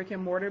traditional brick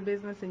and mortar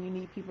business and you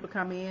need people to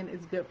come in,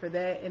 it's good for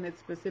that. And it's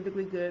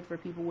specifically good for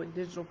people with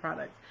digital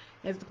products.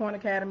 Instacoin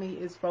Academy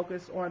is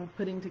focused on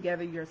putting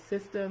together your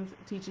systems,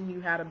 teaching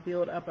you how to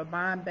build up a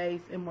buying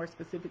base, and more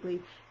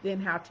specifically, then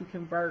how to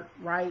convert,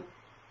 right?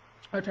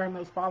 Or turn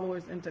those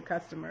followers into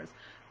customers.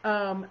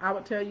 I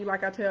would tell you,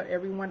 like I tell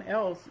everyone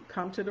else,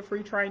 come to the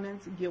free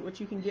trainings, get what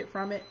you can get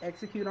from it,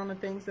 execute on the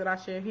things that I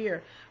share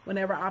here.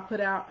 Whenever I put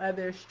out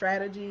other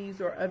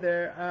strategies or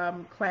other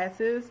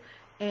classes,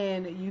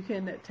 and you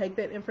can take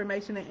that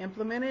information and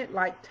implement it,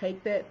 like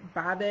take that,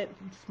 buy that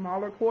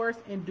smaller course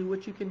and do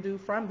what you can do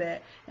from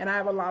that. And I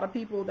have a lot of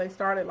people, they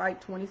start at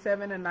like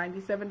 $27 and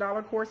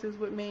 $97 courses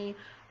with me.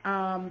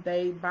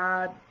 They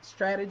buy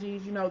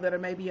strategies, that are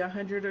maybe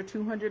 $100 or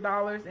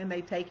 $200, and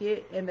they take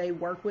it and they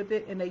work with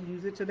it and they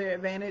use it to their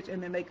advantage,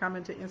 and then they come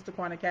into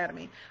Instacoin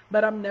Academy.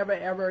 But I'm never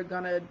ever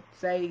gonna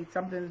say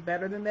something's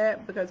better than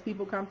that, because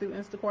people come through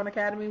Instacoin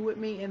Academy with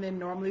me, and then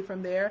normally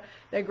from there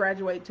they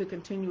graduate to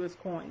continuous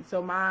coins.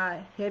 So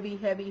my heavy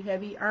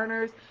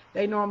earners,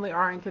 they normally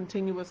are in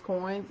continuous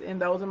coins,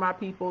 and those are my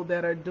people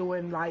that are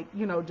doing like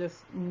just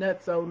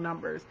nutso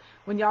numbers.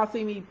 When y'all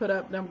see me put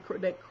up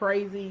that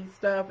crazy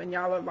stuff and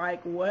y'all are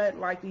like, what?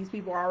 Like, these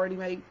people already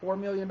made $4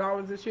 million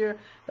this year?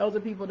 Those are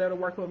people that are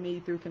working with me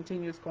through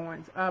continuous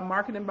coins.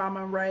 Marketing by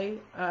Monray,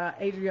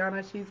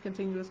 Adriana, she's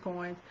continuous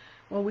coins.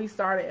 When we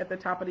started at the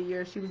top of the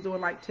year, she was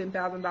doing like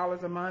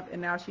 $10,000 a month,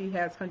 and now she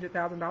has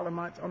 $100,000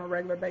 months on a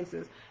regular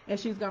basis, and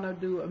she's gonna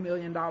do $1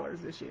 million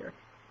this year.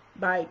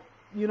 Like,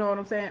 you know what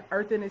I'm saying?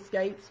 Earth and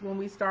Escapes, when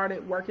we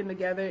started working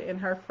together in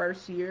her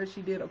first year,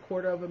 she did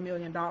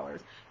 $250,000,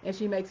 and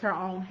she makes her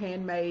own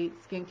handmade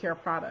skincare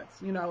products,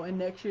 and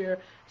next year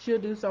she'll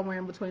do somewhere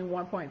in between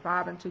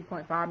 1.5 and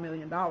 $2.5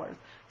 million.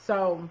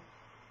 So,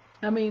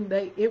 I mean,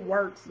 it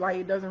works. Like,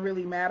 it doesn't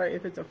really matter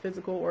if it's a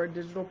physical or a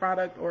digital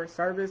product or a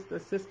service.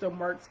 The system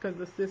works because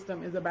the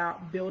system is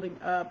about building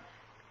up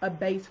a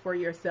base for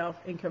yourself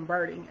in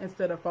converting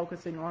instead of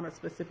focusing on a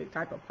specific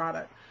type of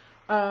product.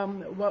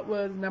 What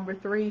was number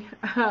 3?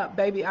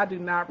 Baby, I do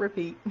not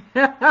repeat.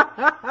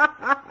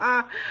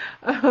 But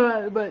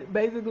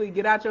basically,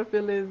 get out your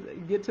feelings,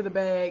 get to the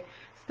bag,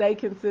 stay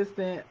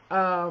consistent,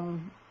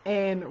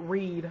 and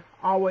read.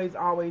 Always,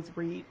 always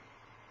read.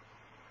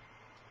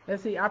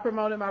 Let's see, I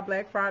promoted my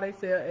Black Friday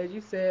sale, as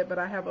you said, but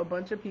I have a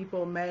bunch of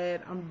people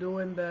mad. I'm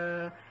doing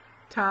the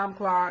time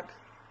clock.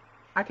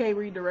 I can't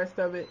read the rest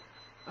of it.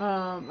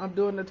 I'm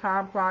doing the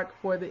time clock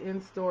for the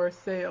in-store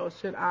sale.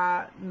 Should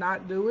I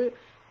not do it?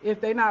 If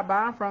they're not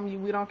buying from you,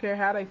 we don't care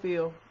how they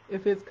feel.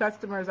 If it's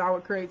customers, I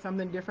would create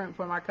something different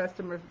for my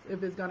customers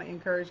if it's going to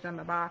encourage them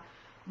to buy.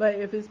 But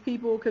if it's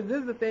people, because this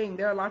is the thing,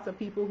 there are lots of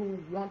people who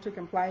want to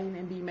complain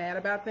and be mad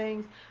about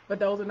things, but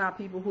those are not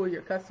people who are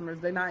your customers.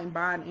 They're not even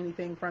buying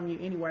anything from you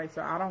anyway,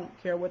 so I don't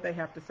care what they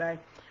have to say.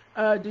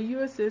 Do you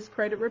assist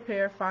credit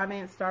repair,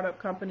 finance, startup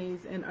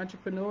companies, and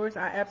entrepreneurs?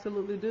 I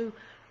absolutely do.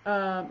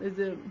 Is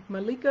it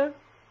Malika?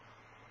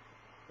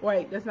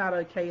 Wait, that's not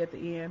a K at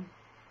the end.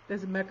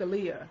 That's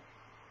Mekalia.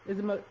 Is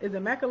it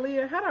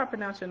Mekalia? How do I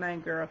pronounce your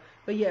name, girl?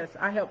 But yes,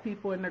 I help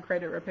people in the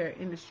credit repair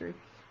industry.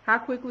 How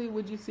quickly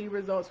would you see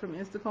results from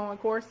Instacoin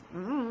course?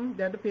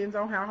 That depends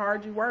on how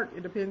hard you work.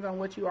 It depends on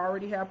what you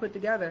already have put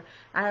together.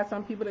 I have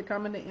some people that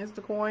come into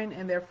Instacoin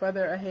and they're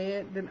further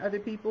ahead than other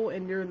people,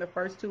 and during the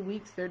first 2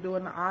 weeks they're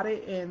doing the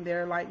audit and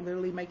they're like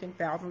literally making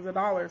thousands of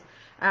dollars.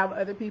 I have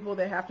other people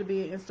that have to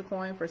be in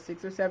Instacoin for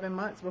 6 or 7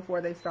 months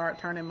before they start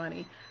turning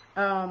money.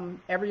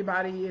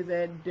 Everybody is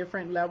at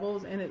different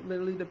levels, and it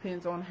literally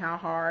depends on how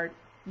hard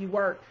you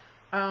work.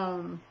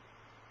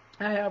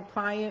 I have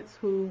clients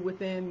who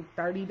within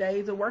 30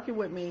 days of working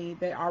with me,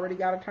 they already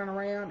got a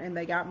turnaround and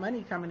they got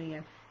money coming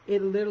in.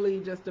 It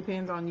literally just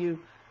depends on you.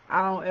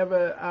 I don't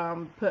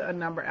ever put a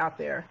number out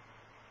there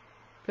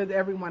because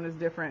everyone is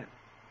different.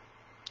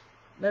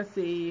 Let's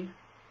see.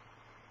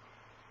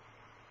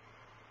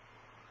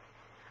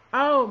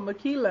 Oh,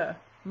 Michaelia.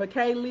 I'm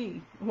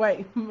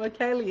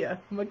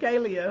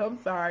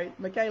sorry.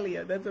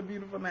 Michaelia. That's a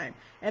beautiful name.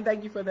 And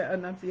thank you for the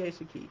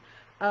enunciation key.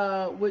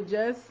 Would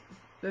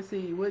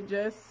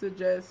just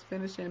suggest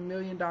finishing $1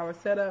 million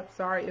setup.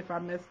 Sorry if I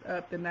messed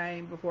up the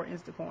name before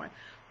Instacoin.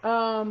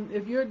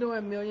 If you're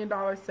doing $1 million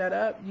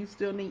setup, you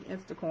still need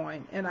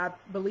Instacoin. And I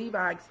believe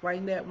I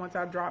explained that once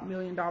I dropped $1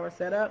 million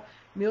setup.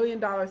 $1 million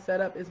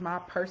setup is my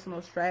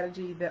personal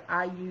strategy that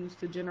I use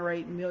to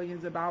generate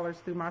millions of dollars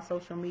through my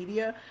social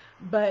media,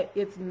 but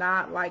it's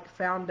not like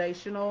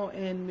foundational,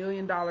 and $1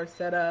 million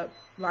setup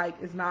like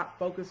is not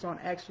focused on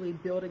actually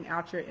building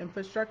out your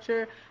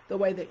infrastructure the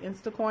way the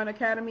Instacoin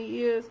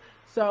Academy is.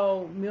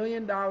 So $1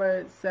 million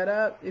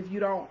setup, if you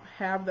don't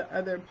have the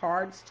other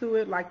parts to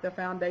it, like the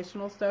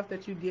foundational stuff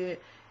that you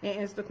get in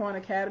Instacoin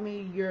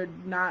Academy, you're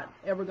not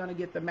ever going to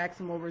get the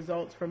maximal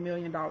results from $1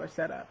 million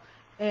setup.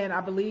 And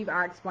I believe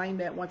I explained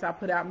that once I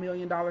put out $1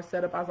 million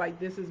setup. I was like,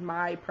 this is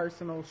my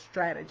personal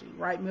strategy,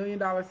 right? $1 million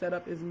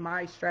setup is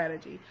my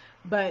strategy,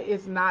 but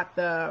it's not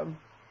an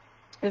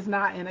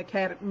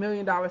academy. $1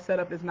 million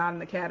setup is not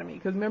an academy,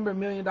 because remember, $1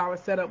 million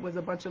setup was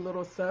a bunch of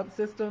little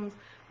subsystems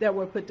that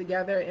were put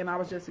together, and I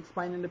was just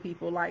explaining to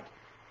people like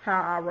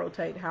how I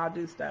rotate, how I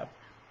do stuff.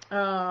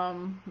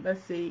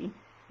 Let's see.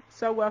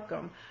 So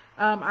welcome.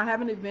 I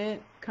have an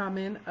event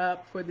coming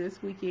up for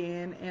this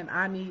weekend, and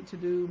I need to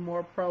do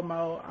more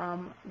promo.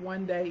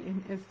 One day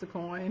in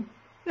Instacoin.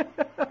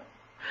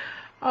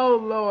 Oh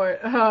Lord.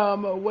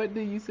 What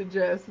do you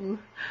suggest?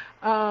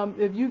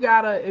 If you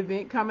got an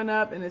event coming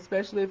up, and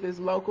especially if it's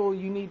local,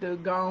 you need to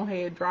go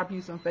ahead, drop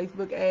you some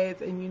Facebook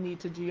ads, and you need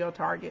to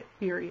geo-target,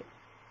 period.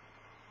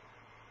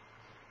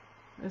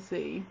 Let's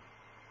see.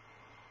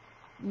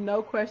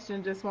 No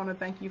question. Just want to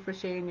thank you for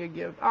sharing your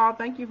gift. Oh,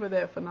 thank you for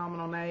that,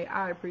 Phenomenal Nay.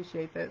 I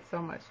appreciate that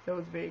so much. That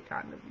was very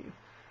kind of you.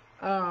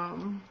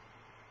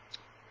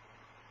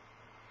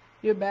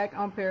 You're back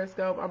on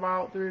Periscope. I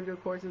bought 3 of your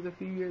courses a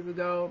few years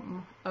ago.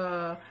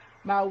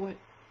 My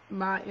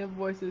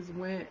invoices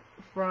went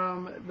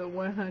from the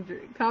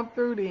 100. Come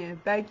through then.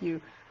 Thank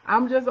you.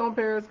 I'm just on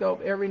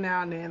Periscope every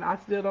now and then. I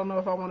still don't know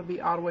if I want to be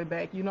all the way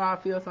back. You know, I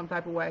feel some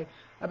type of way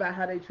about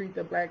how they treat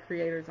the black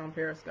creators on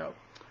Periscope.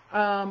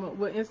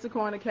 Will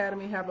Instacoin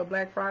Academy have a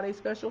Black Friday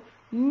special?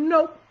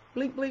 Nope.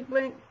 Blink, blink,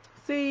 blink.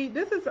 See,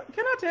 can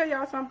I tell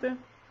y'all something?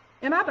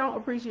 And I don't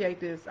appreciate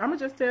this. I'm gonna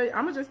just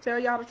tell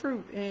y'all the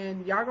truth,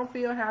 and y'all gonna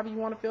feel however you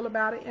want to feel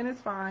about it, and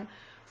it's fine.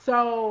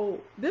 So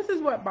this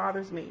is what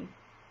bothers me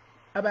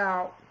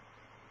about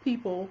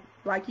people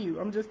like you.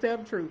 I'm just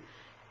telling the truth.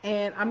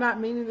 And I'm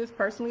not meaning this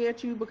personally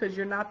at you, because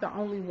you're not the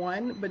only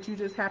one, but you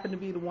just happen to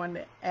be the one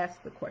that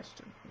asked the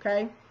question,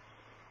 okay?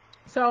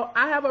 So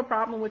I have a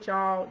problem with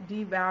y'all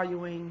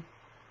devaluing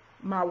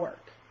my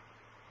work.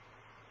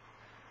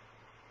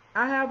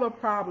 I have a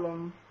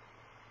problem,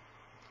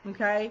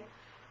 okay?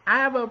 I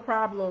have a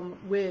problem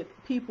with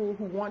people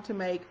who want to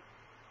make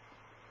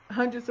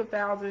hundreds of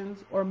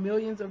thousands or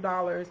millions of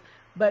dollars,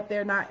 but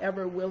they're not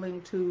ever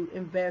willing to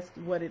invest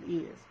what it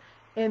is.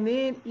 And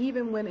then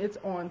even when it's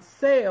on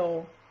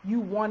sale, you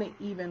want it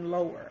even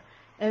lower.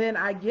 And then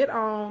I get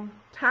on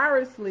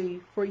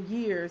tirelessly for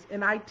years,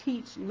 and I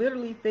teach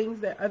literally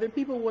things that other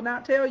people will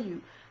not tell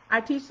you.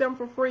 I teach them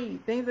for free,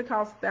 things that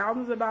cost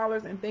thousands of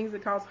dollars and things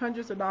that cost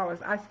hundreds of dollars.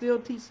 I still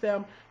teach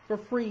them for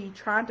free,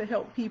 trying to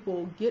help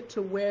people get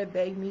to where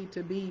they need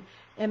to be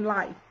in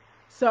life.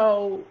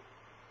 So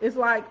it's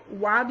like,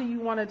 why do you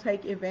want to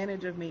take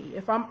advantage of me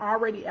if I'm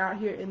already out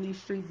here in these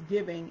streets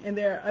giving and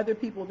there are other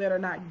people that are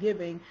not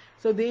giving?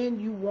 So then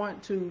you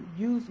want to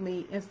use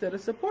me instead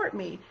of support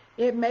me.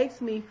 It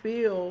makes me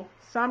feel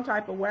some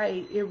type of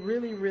way. It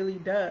really, really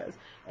does.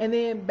 And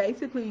then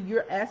basically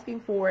you're asking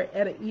for it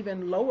at an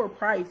even lower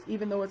price,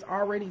 even though it's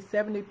already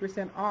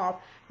 70% off.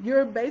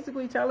 You're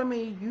basically telling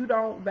me you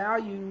don't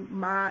value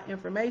my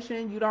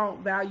information, you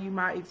don't value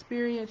my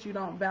experience, you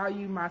don't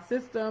value my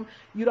system,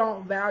 you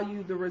don't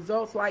value the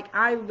results. Like,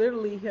 I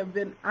literally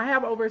I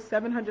have over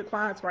 700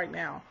 clients right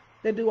now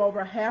that do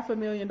over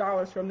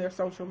 $500,000 from their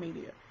social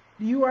media.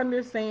 Do you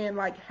understand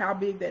like how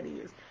big that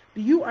is?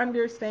 Do you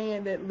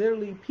understand that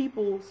literally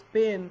people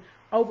spend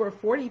over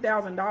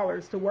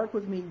 $40,000 to work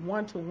with me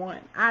one-to-one?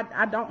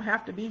 I don't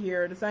have to be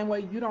here the same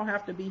way you don't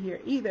have to be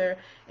here either.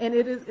 And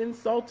it is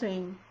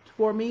insulting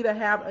for me to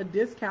have a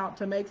discount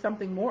to make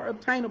something more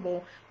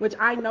obtainable, which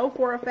I know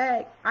for a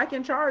fact I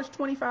can charge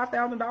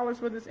 $25,000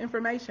 for this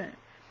information.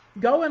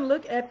 Go and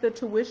look at the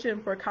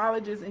tuition for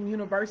colleges and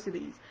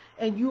universities,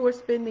 and you are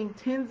spending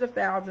tens of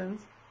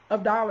thousands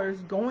of dollars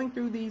going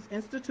through these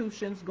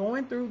institutions,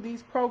 going through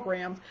these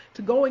programs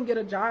to go and get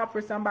a job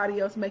for somebody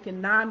else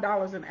making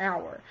 $9 an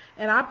hour.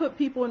 And I put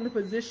people in the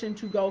position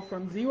to go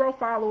from 0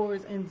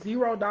 followers and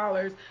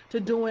 $0 to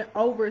doing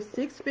over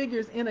 6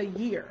 figures in a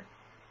year.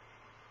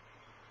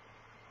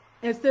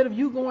 Instead of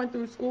you going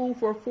through school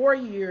for 4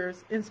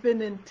 years and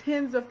spending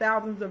tens of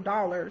thousands of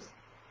dollars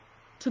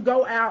to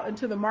go out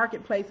into the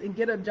marketplace and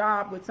get a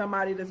job with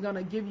somebody that's going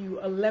to give you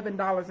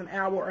 $11 an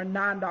hour or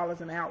 $9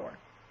 an hour.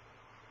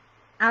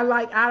 I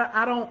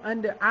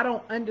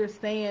don't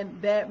understand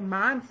that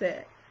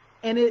mindset.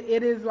 And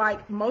it is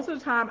like, most of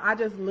the time I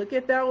just look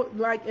at that,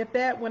 like at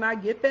that, when I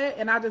get that,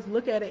 and I just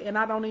look at it and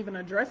I don't even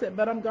address it,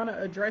 but I'm going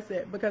to address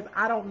it because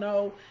I don't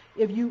know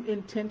if you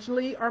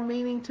intentionally are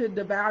meaning to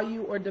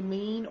devalue or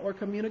demean or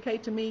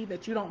communicate to me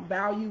that you don't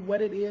value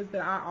what it is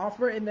that I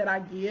offer and that I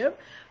give.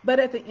 But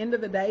at the end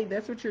of the day,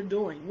 that's what you're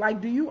doing. Like,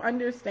 do you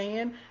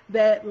understand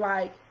that,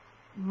 like,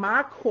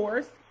 my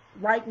course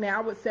right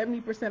now with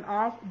 70%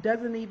 off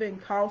doesn't even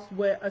cost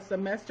what a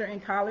semester in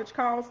college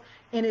costs,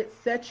 and it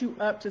sets you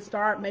up to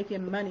start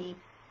making money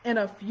in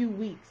a few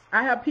weeks.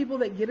 I have people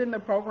that get in the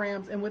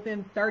programs and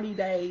within 30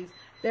 days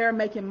they're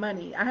making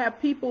money. I have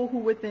people who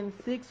within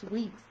 6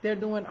 weeks they're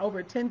doing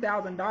over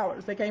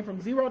 $10,000. They came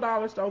from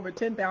 $0 to over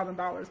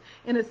 $10,000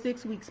 in a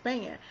 6-week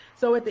span.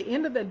 So at the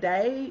end of the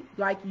day,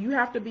 like, you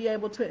have to be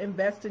able to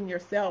invest in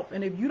yourself.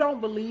 And if you don't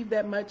believe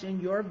that much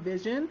in your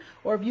vision,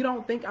 or if you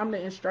don't think I'm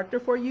the instructor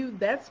for you,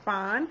 that's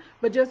fine,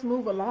 but just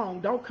move along.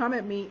 Don't come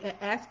at me and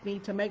ask me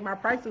to make my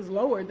prices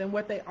lower than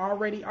what they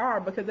already are,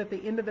 because at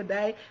the end of the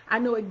day, I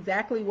know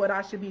exactly what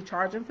I should be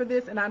charging for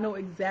this, and I know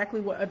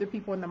exactly what other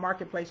people in the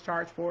marketplace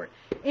charge for it.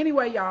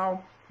 Anyway,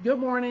 y'all, good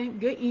morning,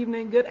 good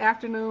evening, good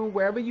afternoon,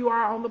 wherever you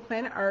are on the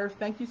planet Earth.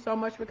 Thank you so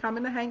much for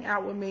coming to hang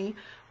out with me.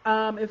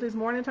 If it's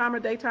morning time or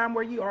daytime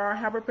where you are,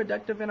 have a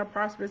productive and a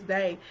prosperous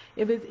day.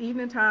 If it's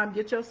evening time,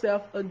 get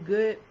yourself a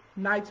good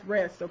night's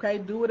rest, okay?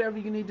 Do whatever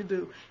you need to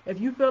do. If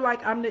you feel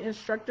like I'm the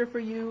instructor for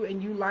you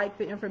and you like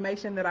the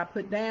information that I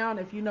put down,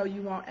 if you know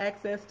you want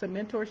access to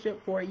mentorship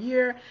for a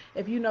year,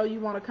 if you know you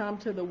want to come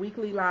to the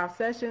weekly live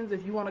sessions,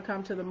 if you want to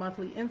come to the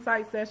monthly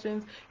insight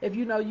sessions, if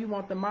you know you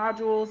want the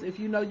modules, if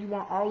you know you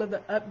want all of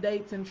the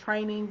updates and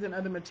trainings and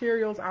other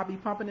materials, I'll be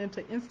pumping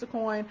into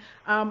Instacoin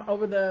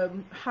over the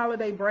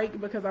holiday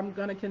break, because I'm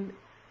going to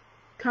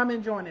come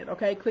and join it,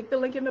 okay? Click the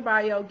link in the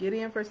bio, get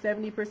in for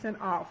 70%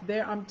 off.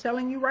 There, I'm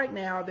telling you right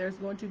now, there's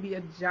going to be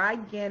a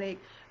gigantic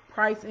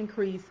price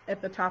increase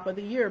at the top of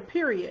the year,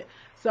 period.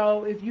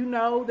 So if you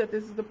know that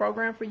this is the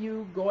program for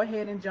you, go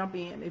ahead and jump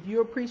in. If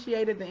you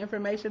appreciated the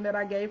information that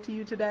I gave to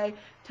you today,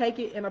 take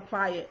it and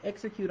apply it,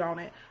 execute on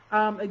it.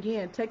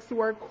 Again, text the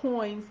word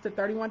coins to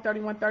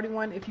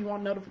 313131 if you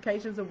want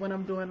notifications of when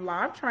I'm doing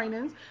live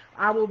trainings.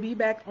 I will be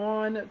back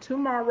on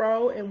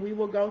tomorrow, and we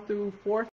will go through 4